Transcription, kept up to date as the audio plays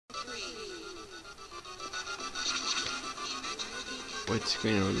What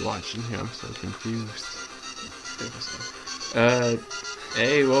screen are we watching here? I'm so confused.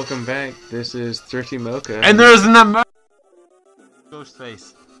 Hey, welcome back. This is Thrifty Mocha. And there's an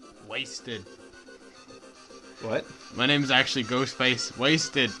Gh0stFace. Wasted. What? My name is actually Gh0stFace.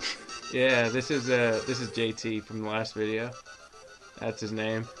 Wasted. Yeah, this is JT from the last video. That's his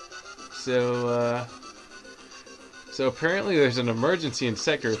name. So apparently there's an emergency in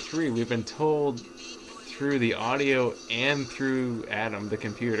Sector 3. We've been told through the audio and through Adam, the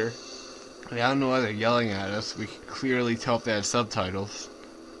computer. I don't know why they're yelling at us. We can clearly tell if they had subtitles.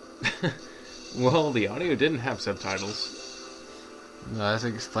 Well, the audio didn't have subtitles. That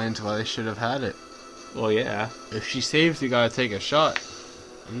explains why they should have had it. Well, yeah. If she saves, you gotta take a shot.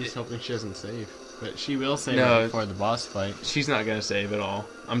 I'm just hoping she doesn't save. But she will save it before the boss fight. She's not gonna save at all.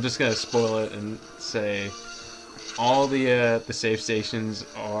 I'm just gonna spoil it and say all the save stations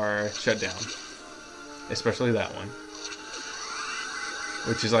are shut down. Especially that one.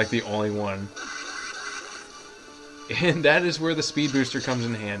 Which is like the only one. And that is where the speed booster comes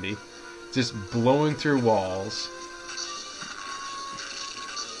in handy. Just blowing through walls.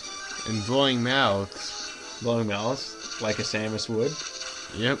 And blowing mouths. Blowing mouths? Like a Samus would?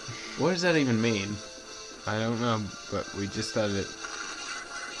 Yep. What does that even mean? I don't know, but we just said it.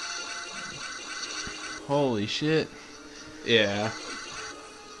 Holy shit. Yeah.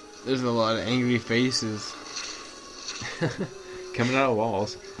 There's a lot of angry faces. Coming out of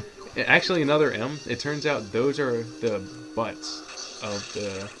walls. Actually, another M. It turns out those are the butts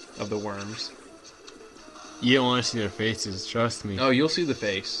of the worms. You don't want to see their faces, trust me. Oh, you'll see the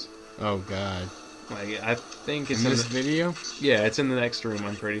face. Oh god. Like, I think it's in this video? Yeah, it's in the next room,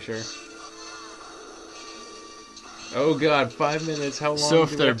 I'm pretty sure. Oh god, 5 minutes, how long? So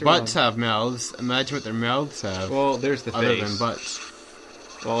if their butts have mouths, imagine what their mouths have. Well, there's the face. Other than butts.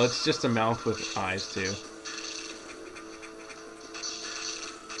 Well, it's just a mouth with eyes, too.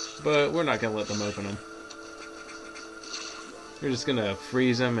 But we're not going to let them open them. We're just going to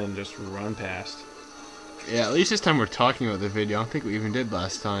freeze them and just run past. Yeah, at least this time we're talking about the video. I don't think we even did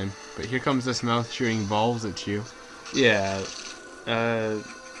last time. But here comes this mouth shooting balls at you. Yeah.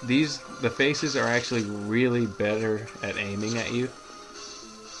 The faces are actually really better at aiming at you.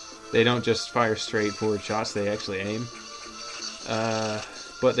 They don't just fire straight forward shots, they actually aim.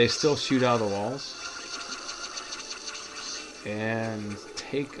 But they still shoot out of the walls. And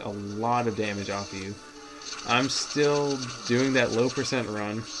take a lot of damage off of you. I'm still doing that low percent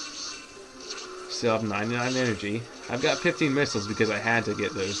run. Still have 99 energy. I've got 15 missiles because I had to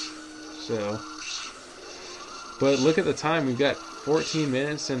get those. So, but look at the time. We've got 14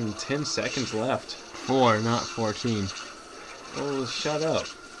 minutes and 10 seconds left. 4, not 14. Oh, shut up.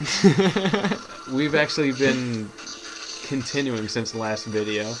 We've actually been continuing since the last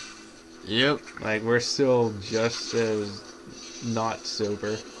video. Yep. Like, we're still just as not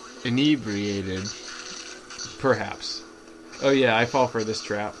sober. Inebriated. Perhaps. Oh yeah, I fall for this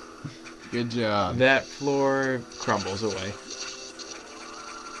trap. Good job. That floor crumbles away.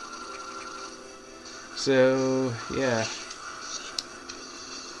 So, yeah.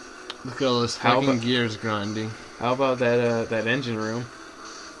 Look at all this fucking gears grinding. How about that engine room?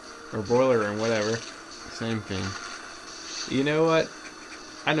 Or boiler room, whatever. Same thing. You know what?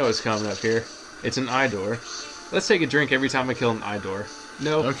 I know what's coming up here. It's an eye door. Let's take a drink every time I kill an eye door.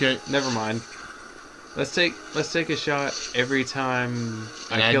 No. Okay. Never mind. Let's take a shot every time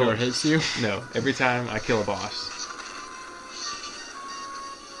an door hits you? No, every time I kill a boss.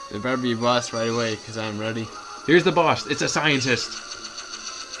 There better be a boss right away, because I'm ready. Here's the boss. It's a scientist.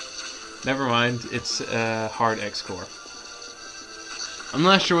 Never mind. It's hard X-Core. I'm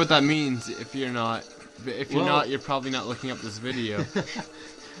not sure what that means if you're not. But if you're not, you're probably not looking up this video.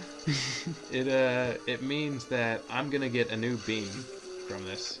 It means that I'm gonna get a new beam from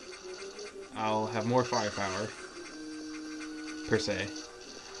this. I'll have more firepower, per se.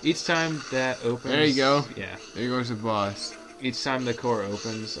 Each time that opens... There you go. Yeah. There goes the boss. Each time the core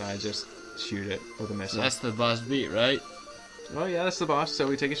opens, I just shoot it with a missile. That's the boss beat, right? Oh yeah, that's the boss, so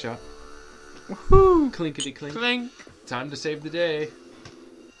we take a shot. Woohoo! Clinkety clink. Clink! Time to save the day.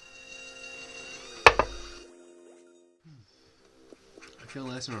 I feel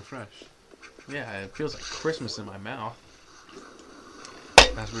nice and refreshed. Yeah, it feels like Christmas in my mouth.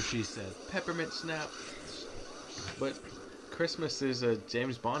 That's what she said. Peppermint snap. But Christmas is a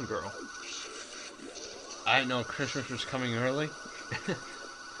James Bond girl. I didn't know Christmas was coming early.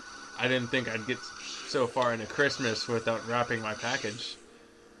 I didn't think I'd get so far into Christmas without wrapping my package.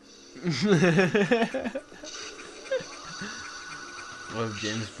 Well,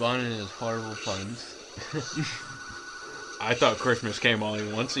 James Bond and his horrible puns. I thought Christmas came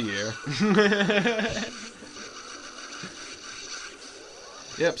only once a year.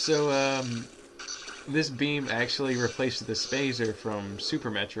 Yep, so, this beam actually replaced the Spazer from Super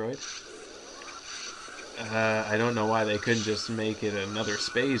Metroid. I don't know why they couldn't just make it another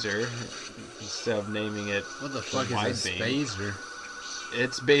Spazer instead of naming it What the fuck is a Spazer?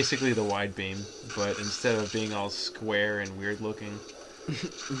 It's basically the wide beam, but instead of being all square and weird looking,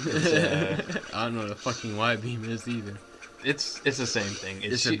 it's, I don't know what a fucking wide beam is either. It's the same thing.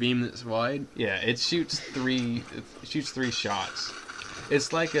 It's a beam that's wide? Yeah, it shoots three shots.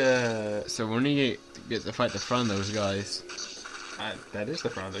 It's like a... So when you get to fight the front of those guys... that is the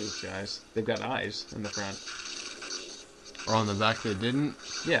front of those guys. They've got eyes in the front. Or on the back they didn't?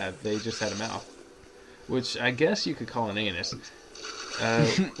 Yeah, they just had a mouth. Which I guess you could call an anus.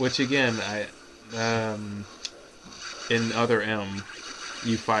 Which again, in Other M,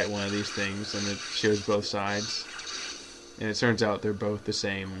 you fight one of these things and it shows both sides. And it turns out they're both the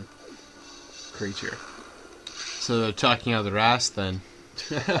same creature. So they're talking out their ass then?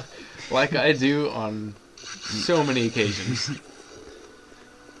 Like I do on so many occasions.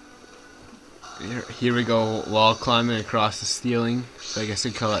 Here we go, wall climbing across the ceiling. So I guess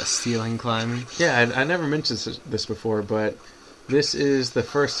you'd call that ceiling climbing. Yeah, I never mentioned this before, but this is the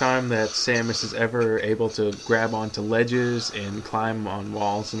first time that Samus is ever able to grab onto ledges and climb on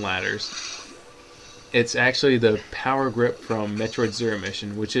walls and ladders. It's actually the power grip from Metroid Zero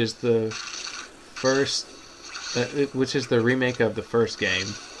Mission, which is the remake of the first game.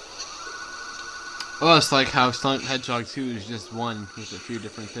 Oh, it's like how Sonic Hedgehog 2 is just one with a few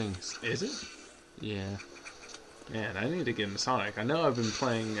different things. Is it? Yeah. Man, I need to get into Sonic. I know I've been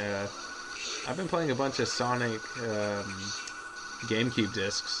playing a bunch of Sonic GameCube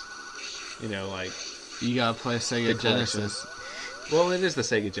discs. You know, like... You gotta play Sega Genesis. Well, it is the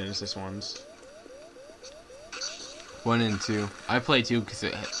Sega Genesis ones. 1 and 2. I play 2 because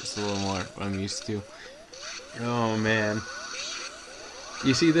it's a little more what I'm used to. Oh, man.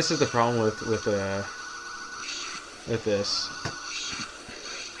 You see, this is the problem with this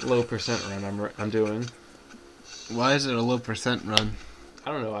low percent run I'm doing. Why is it a low percent run?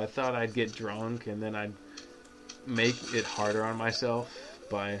 I don't know. I thought I'd get drunk and then I'd make it harder on myself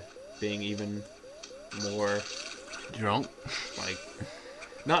by being even more drunk. Like,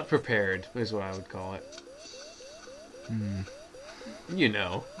 not prepared is what I would call it. You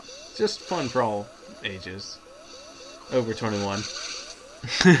know, just fun for all ages. Over 21.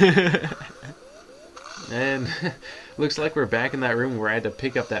 And looks like we're back in that room where I had to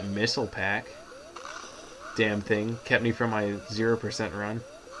pick up that missile pack. Damn thing. Kept me from my 0% run.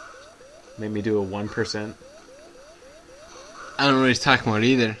 Made me do a 1%. I don't know what he's talking about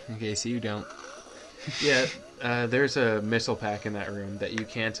either, in case you don't. Yeah, there's a missile pack in that room that you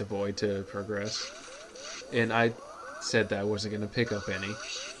can't avoid to progress. And I said that I wasn't going to pick up any.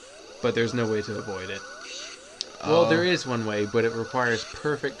 But there's no way to avoid it. Well, there is one way, but it requires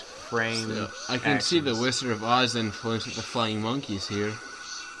perfect frame. So, I can see the Wizard of Oz influence with the flying monkeys here.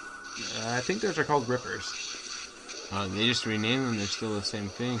 I think those are called rippers. They just rename them, they're still the same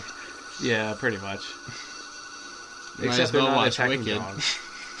thing. Yeah, pretty much. Except they're not attacking dogs.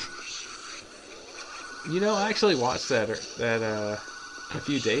 You know, I actually watched that a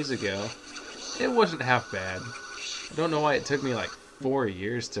few days ago. It wasn't half bad. I don't know why it took me like 4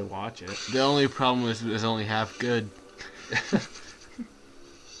 years to watch it. The only problem was it was only half good.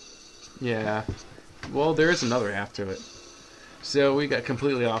 Yeah. Well, there is another half to it. So we got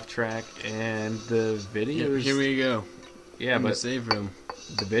completely off track, and the video is... Here we go. Yeah, in but the save room.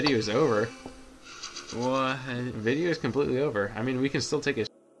 The video is over. What? The video is completely over. I mean, we can still take a